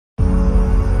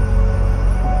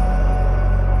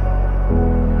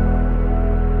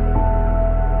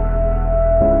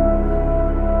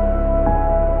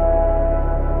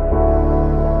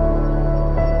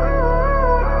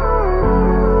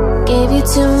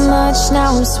much,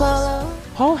 now I'm swallowed.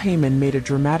 Paul Heyman made a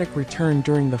dramatic return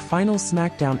during the final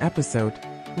SmackDown episode,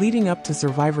 leading up to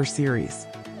Survivor Series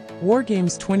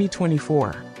WarGames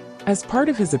 2024. As part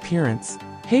of his appearance,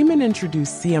 Heyman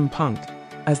introduced CM Punk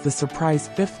as the surprise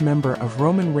fifth member of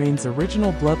Roman Reigns'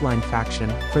 original Bloodline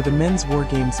faction for the men's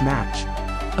WarGames match,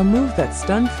 a move that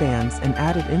stunned fans and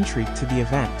added intrigue to the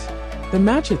event. The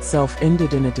match itself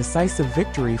ended in a decisive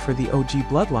victory for the OG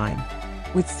Bloodline,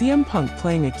 with CM Punk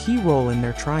playing a key role in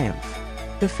their triumph.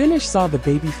 The finish saw the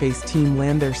babyface team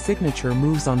land their signature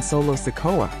moves on Solo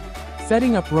Sikoa,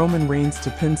 setting up Roman Reigns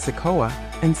to pin Sikoa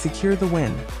and secure the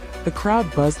win. The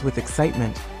crowd buzzed with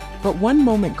excitement, but one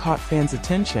moment caught fans'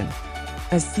 attention.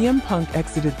 As CM Punk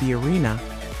exited the arena,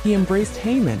 he embraced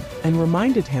Heyman and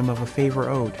reminded him of a favor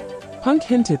owed. Punk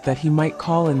hinted that he might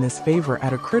call in this favor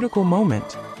at a critical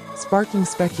moment, sparking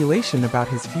speculation about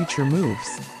his future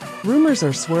moves. Rumors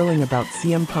are swirling about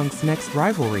CM Punk's next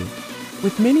rivalry,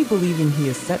 with many believing he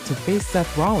is set to face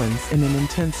Seth Rollins in an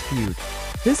intense feud.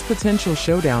 This potential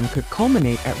showdown could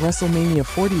culminate at WrestleMania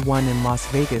 41 in Las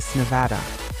Vegas, Nevada.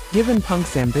 Given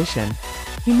Punk's ambition,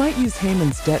 he might use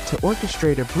Heyman's debt to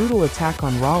orchestrate a brutal attack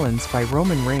on Rollins by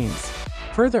Roman Reigns,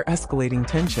 further escalating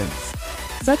tensions.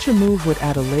 Such a move would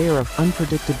add a layer of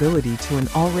unpredictability to an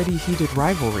already heated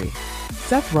rivalry.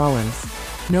 Seth Rollins,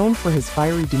 known for his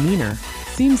fiery demeanor,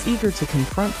 seems eager to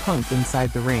confront Punk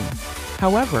inside the ring.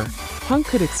 However, Punk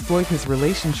could exploit his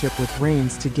relationship with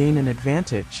Reigns to gain an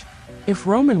advantage. If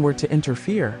Roman were to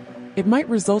interfere, it might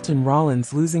result in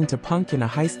Rollins losing to Punk in a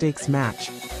high-stakes match,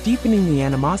 deepening the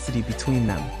animosity between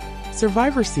them.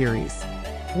 Survivor Series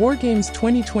WarGames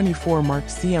 2024 marked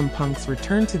CM Punk's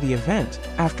return to the event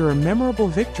after a memorable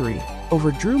victory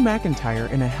over Drew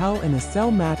McIntyre in a Hell in a Cell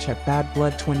match at Bad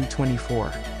Blood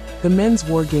 2024. The men's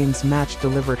WarGames match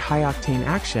delivered high-octane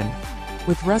action,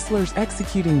 with wrestlers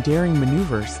executing daring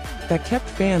maneuvers that kept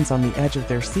fans on the edge of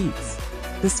their seats.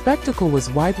 The spectacle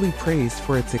was widely praised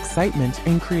for its excitement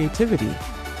and creativity.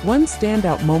 One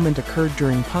standout moment occurred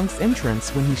during Punk's entrance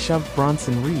when he shoved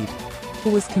Bronson Reed,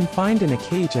 who was confined in a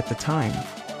cage at the time.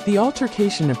 The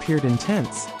altercation appeared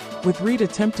intense, with Reed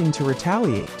attempting to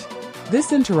retaliate.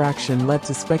 This interaction led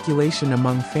to speculation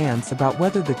among fans about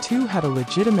whether the two had a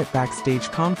legitimate backstage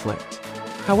conflict.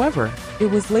 However, it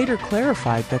was later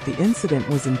clarified that the incident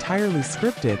was entirely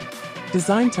scripted,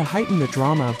 designed to heighten the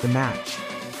drama of the match.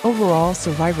 Overall,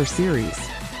 Survivor Series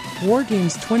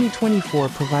WarGames 2024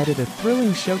 provided a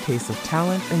thrilling showcase of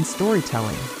talent and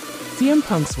storytelling. CM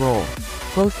Punk's role,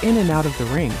 both in and out of the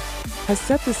ring, has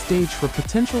set the stage for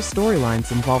potential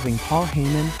storylines involving Paul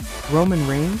Heyman, Roman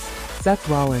Reigns, Seth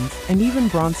Rollins, and even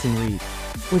Bronson Reed.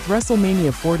 With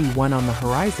WrestleMania 41 on the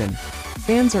horizon,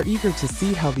 fans are eager to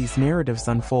see how these narratives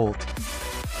unfold.